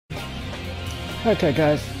Okay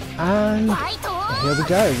guys, and here we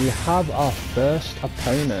go. We have our first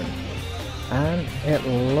opponent, and it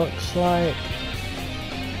looks like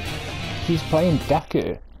he's playing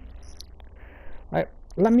Deku. Right,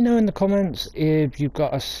 let me know in the comments if you've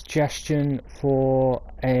got a suggestion for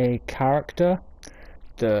a character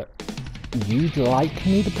that you'd like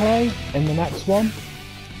me to play in the next one.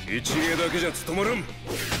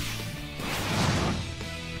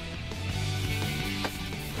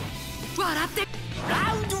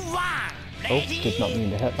 Oh, did not mean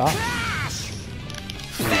to hit that.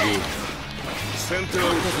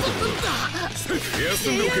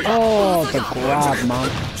 Oh, the grab, man.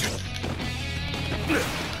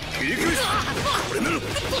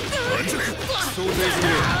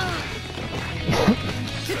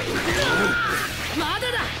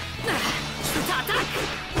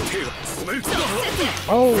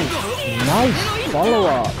 Oh, nice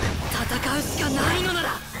follow-up.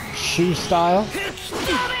 Shoe style.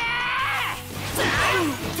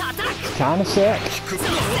 Kinda sick.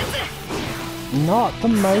 Not the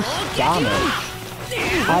most damage.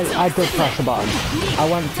 I did press a button. I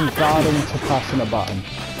went from guarding to pressing a button.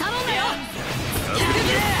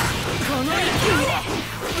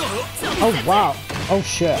 Oh wow. Oh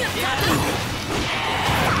shit.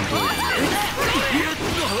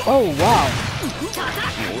 Oh wow.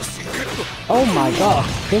 Oh my god.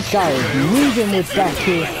 This guy is moving with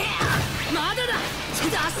Deku.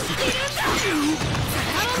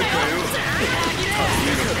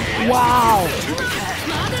 Wow!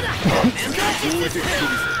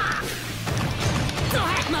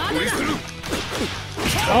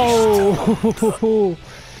 Oh!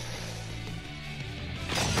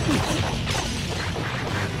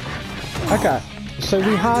 Okay, so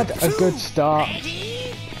we had a good start.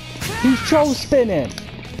 He's troll spinning,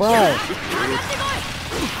 bro.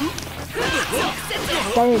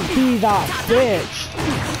 Don't be that bitch.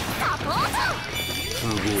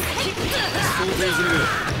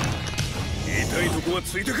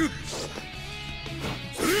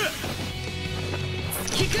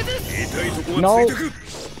 No.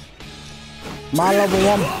 My level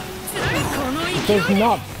 1 does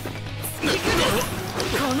not.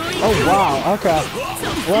 Oh wow, okay.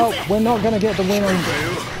 Well, we're not gonna get the win on.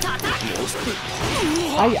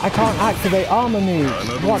 I can't activate armor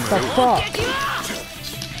moves. What the fuck?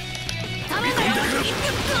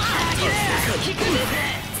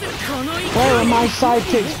 Where are my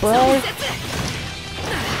sidekicks, bro?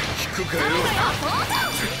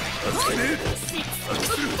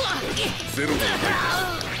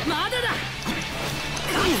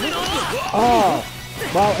 Oh,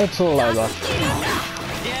 well, it's all over.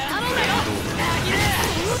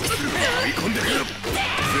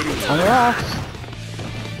 Unlocked.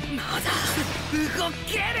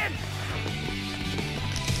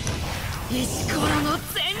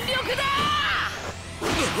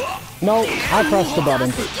 No, I pressed the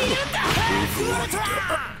button.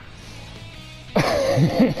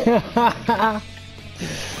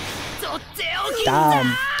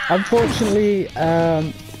 Damn. Unfortunately,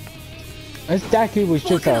 this Deku was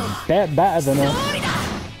just a bit better than us.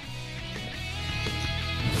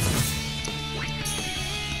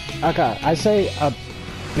 Okay, I say a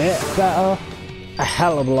bit better. A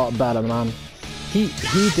hell of a lot better, man. He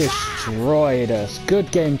destroyed us.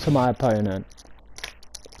 Good game to my opponent.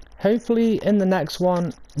 Hopefully in the next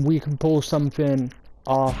one we can pull something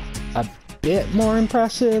off a bit more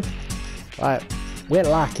impressive. Like, we're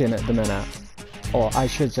lacking at the minute. Or I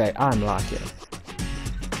should say I'm lacking.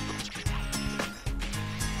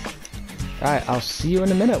 Alright, I'll see you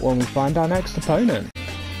in a minute when we find our next opponent.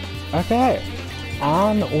 Okay,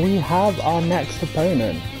 and we have our next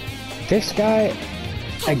opponent. This guy,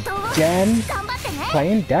 again,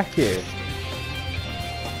 playing Deku.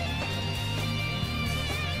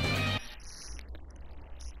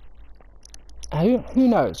 Who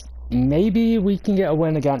knows? Maybe we can get a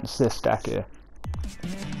win against this Deku.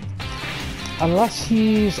 Unless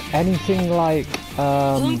he's anything like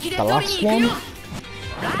the last one.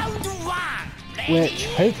 Which,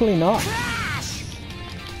 hopefully not.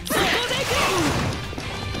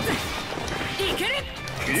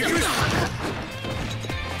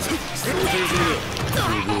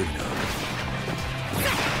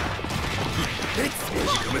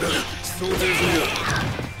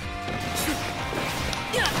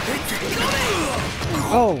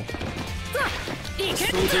 Oh!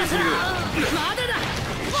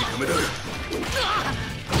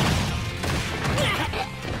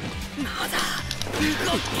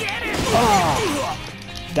 Oh!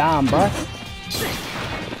 Damn, bro.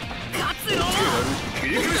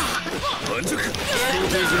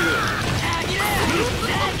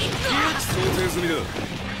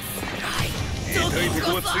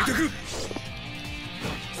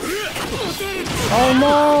 Oh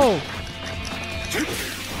no!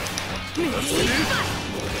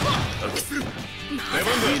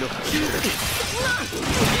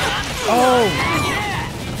 Oh!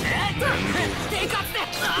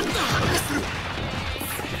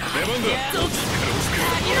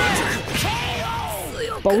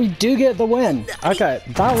 But we do get the win. Okay,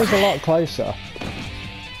 that was a lot closer.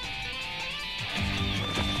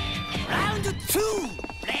 Round 2.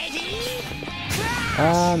 Ready?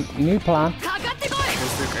 New plan.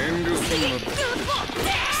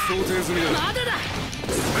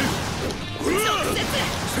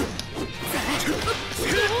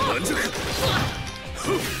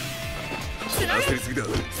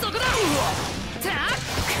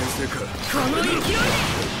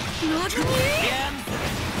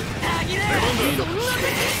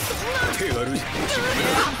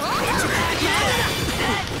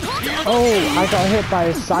 Oh, I got hit by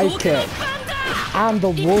a sidekick. And the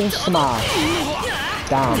wall smash.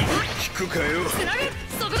 Damn.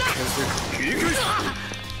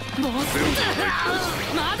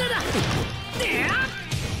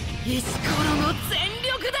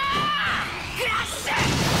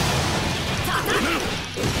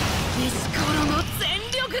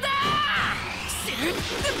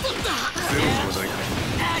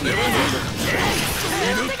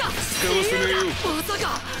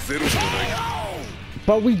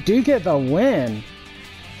 But we do get the win.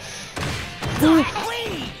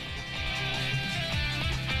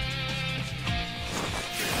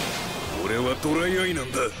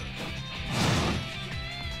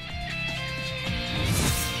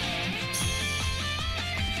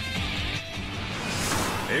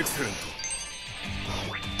 Excellent.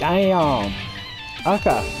 Damn.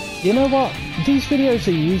 Okay. You know what? These videos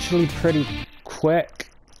are usually pretty quick.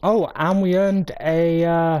 Oh, and we earned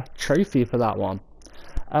a trophy for that one.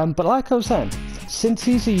 But like I was saying, since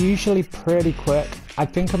these are usually pretty quick, I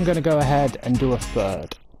think I'm going to go ahead and do a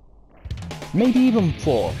third. Maybe even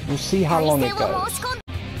 4. We'll see how long it goes.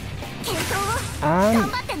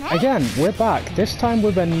 And again, we're back. This time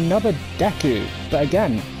with another Deku. But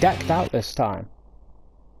again, decked out this time.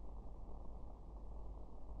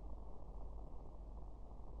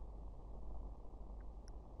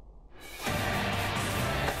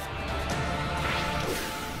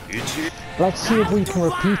 Let's see if we can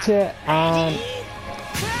repeat it and...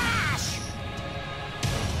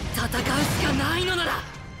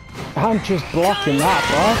 I'm just blocking that,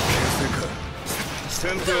 bro.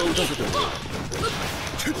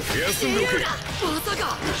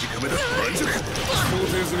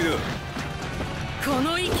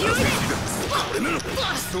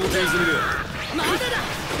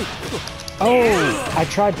 Oh, I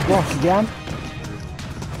tried to block again.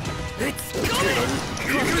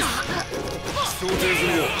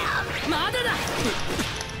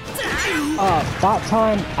 That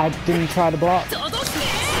time I didn't try to block.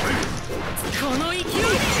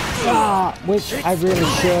 Which I really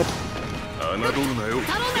should.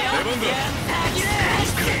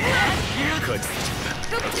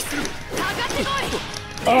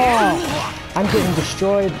 Oh, I'm getting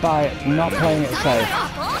destroyed by not playing it safe.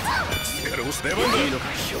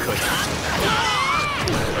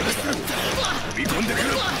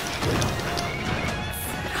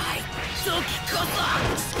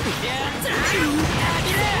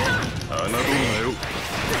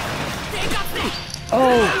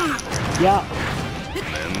 Oh, yeah.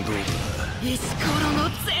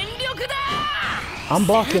 I'm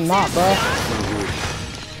blocking that, bro.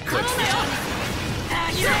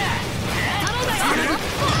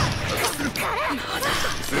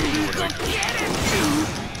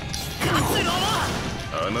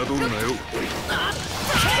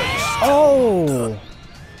 Oh.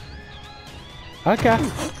 Okay.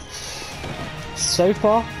 So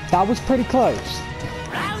far, that was pretty close.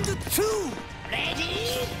 Round 2.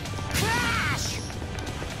 Ready? Crash!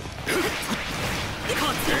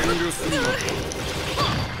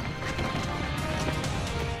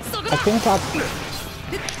 I think I...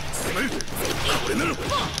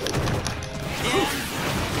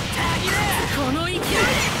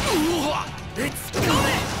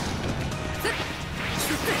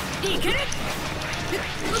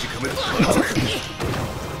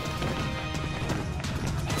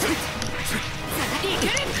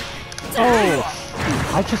 Oh,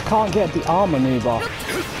 I just can't get the armor move off.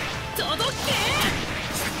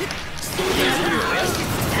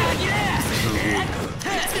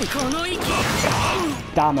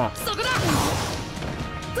 Damn it.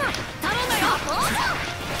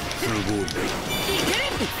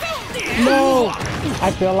 No!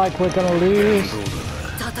 I feel like we're gonna lose.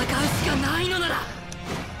 戦うしかないのなら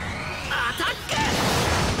アタック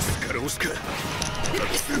力押しか発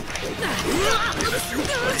揮する目指しを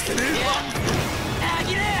愛せねえあ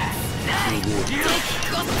ぎれ自由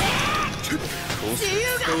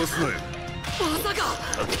が倒すなよまさか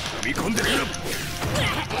踏み込んでくる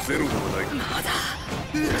ゼロではないまだ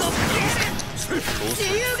動け自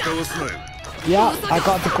由が倒すなよ Yeah, I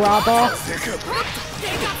got the grabber.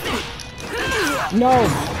 No!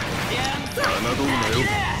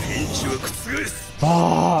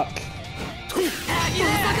 Fuck!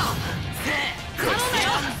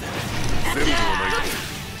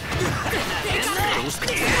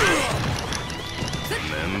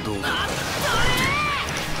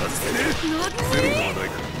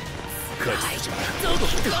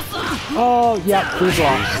 Oh, yeah, we've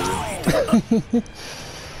lost.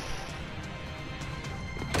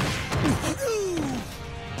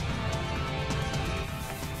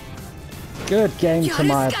 Good game to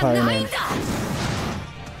my opponent.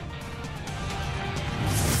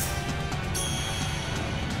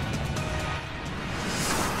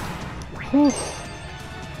 Whew.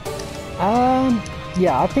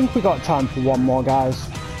 Yeah, I think we got time for one more, guys.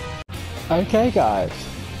 Okay, guys.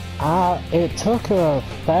 It took a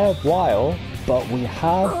fair while, but we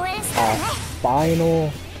have our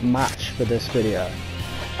final match for this video.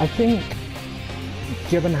 I think,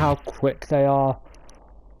 given how quick they are,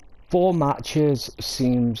 4 matches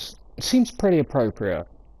seems pretty appropriate.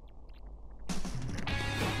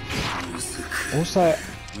 Also,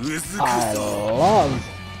 I love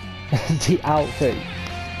the outfit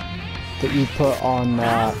that you put on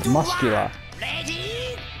Muscular.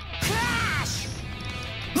 Ready? Crash!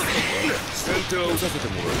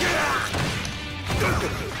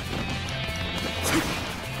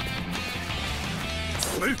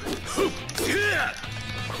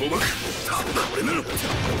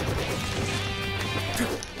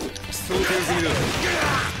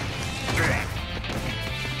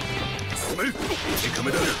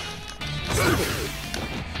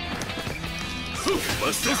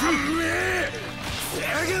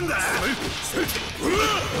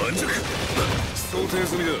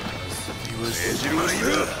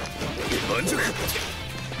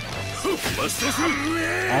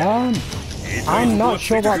 I'm not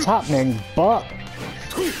sure what's happening, but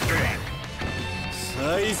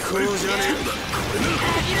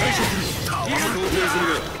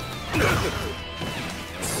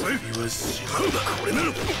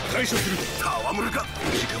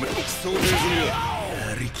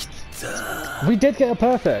we did get a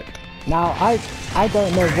perfect. Now I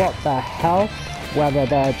don't know what the hell, whether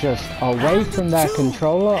they're just away from their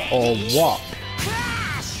controller or what.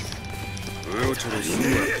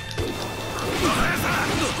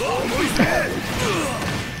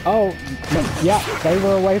 Oh, yeah, they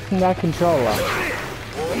were away from their controller.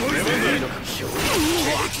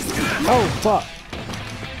 Oh, fuck.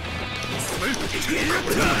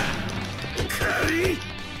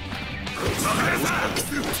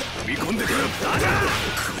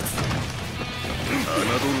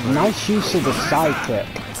 Nice use of the sidekick.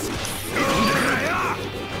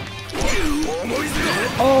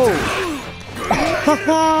 Oh!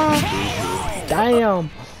 Damn!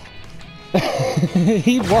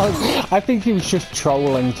 I think he was just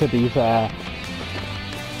trolling, to be fair.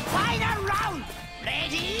 Final round!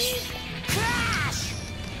 Ready? Crash!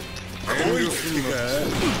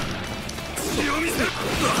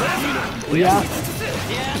 Yeah.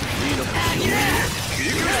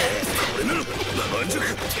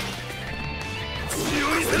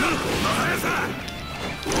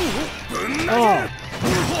 Oh.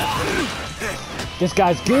 This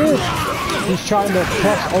guy's good. He's trying to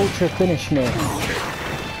plus ultra finish me.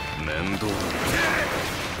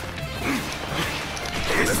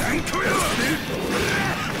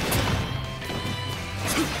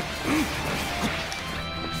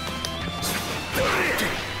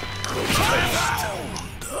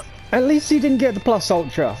 At least he didn't get the plus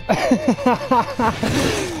ultra.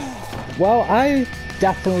 Well, I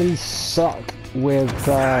definitely suck with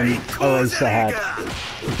eraserhead,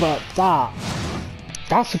 but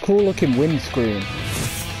that's a cool looking windscreen.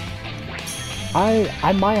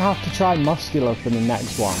 I might have to try Muscular for the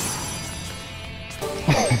next one.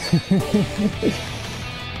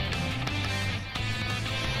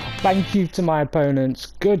 Thank you to my opponents,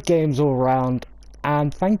 good games all round,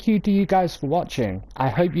 and thank you to you guys for watching. I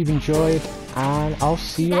hope you've enjoyed, and I'll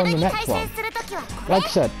see you on the next one. Like I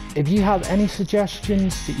said, if you have any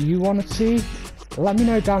suggestions that you want to see, let me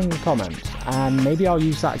know down in the comments, and maybe I'll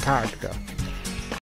use that character.